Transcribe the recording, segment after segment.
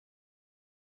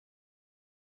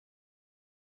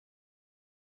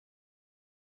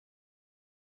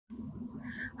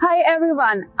Hi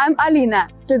everyone, I'm Alina.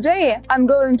 Today, I'm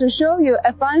going to show you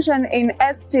a function in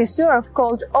ST-Surv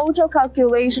called auto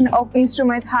calculation of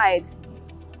instrument height.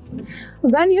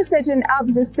 When you're setting up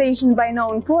the station by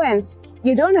known points,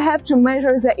 you don't have to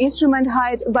measure the instrument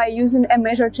height by using a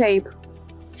measure tape.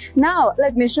 Now,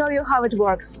 let me show you how it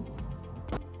works.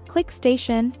 Click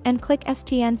Station and click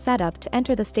STN Setup to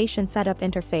enter the station setup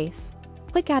interface.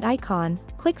 Click Add icon,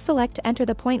 click Select to enter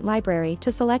the point library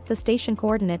to select the station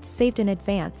coordinates saved in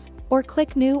advance, or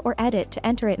click New or Edit to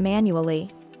enter it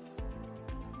manually.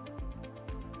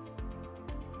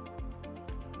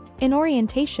 In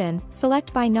Orientation,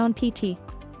 select by known PT.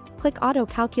 Click Auto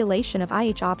Calculation of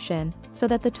IH option, so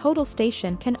that the total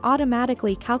station can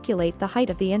automatically calculate the height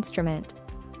of the instrument.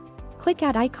 Click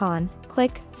Add icon,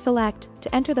 click Select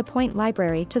to enter the point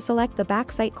library to select the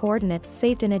backsite coordinates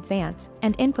saved in advance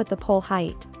and input the pole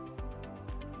height.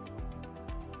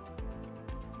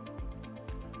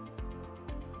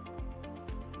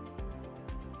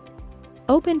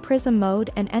 Open Prism mode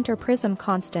and enter Prism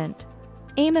constant.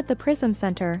 Aim at the prism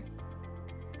center.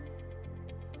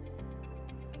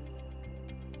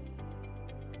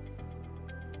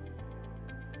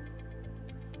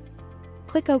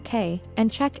 Click OK, and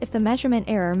check if the measurement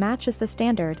error matches the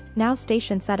standard. Now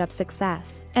station setup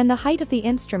success, and the height of the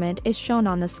instrument is shown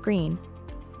on the screen.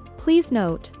 Please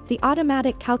note, the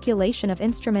automatic calculation of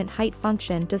instrument height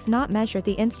function does not measure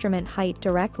the instrument height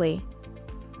directly.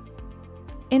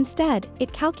 Instead,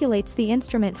 it calculates the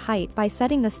instrument height by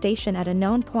setting the station at a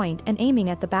known point and aiming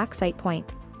at the backsite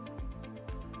point.